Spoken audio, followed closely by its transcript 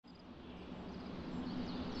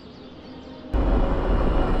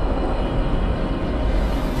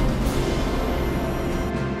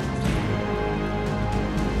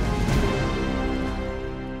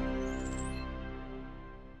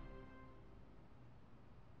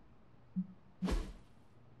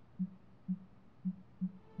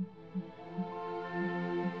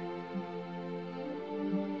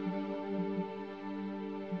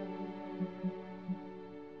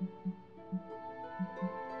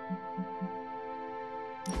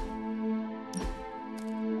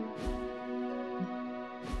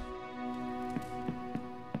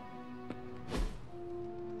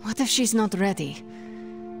What if she's not ready?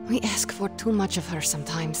 We ask for too much of her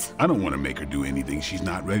sometimes. I don't want to make her do anything she's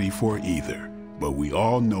not ready for either. But we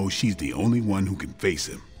all know she's the only one who can face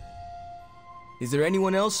him. Is there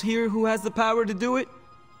anyone else here who has the power to do it?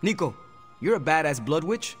 Nico, you're a badass blood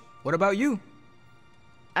witch. What about you?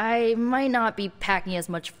 I might not be packing as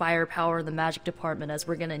much firepower in the magic department as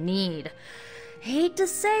we're gonna need. Hate to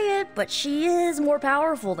say it, but she is more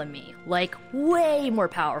powerful than me. Like, way more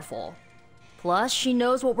powerful. Plus, she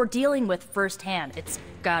knows what we're dealing with firsthand. It's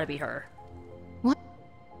gotta be her. What?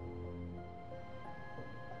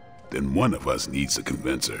 Then one of us needs to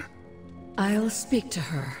convince her. I'll speak to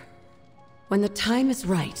her. When the time is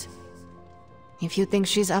right, If you think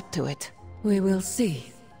she's up to it. we will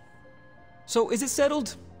see. So, is it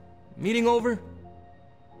settled? Meeting over?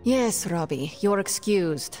 Yes, Robbie, you're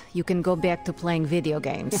excused. You can go back to playing video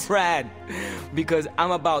games. Rad. Because I'm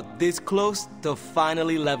about this close to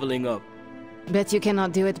finally leveling up. Bet you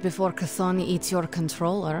cannot do it before Cathoni eats your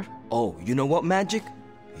controller. Oh, you know what, Magic?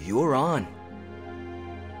 You're on.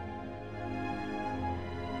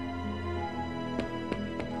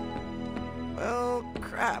 Well,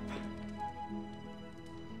 crap.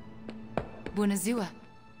 Bunazua.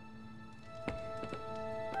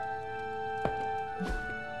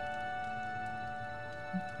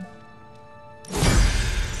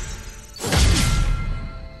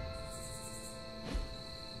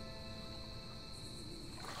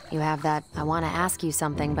 You have that, I want to ask you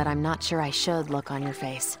something, but I'm not sure I should look on your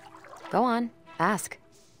face. Go on, ask.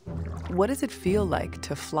 What does it feel like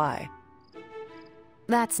to fly?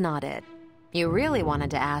 That's not it. You really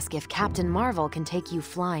wanted to ask if Captain Marvel can take you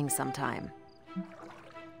flying sometime.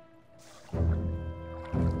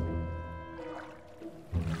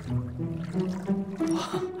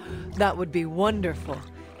 That would be wonderful,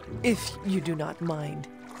 if you do not mind.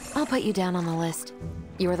 I'll put you down on the list.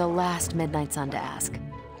 You are the last Midnight Sun to ask.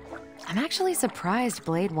 I'm actually surprised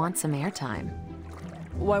Blade wants some airtime.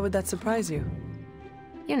 Why would that surprise you?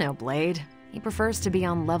 You know Blade. He prefers to be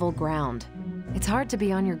on level ground. It's hard to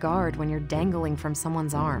be on your guard when you're dangling from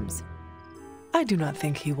someone's arms. I do not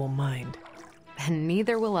think he will mind. And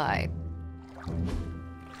neither will I.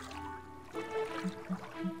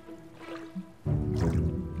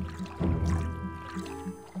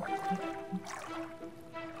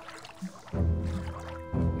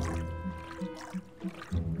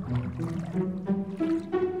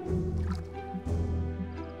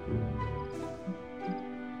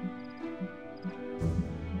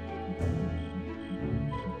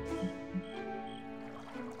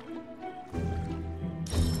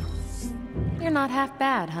 You're not half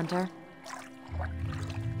bad, Hunter.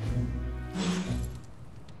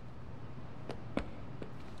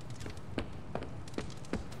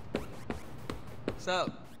 What's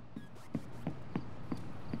up?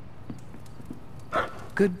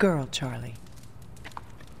 Good girl, Charlie.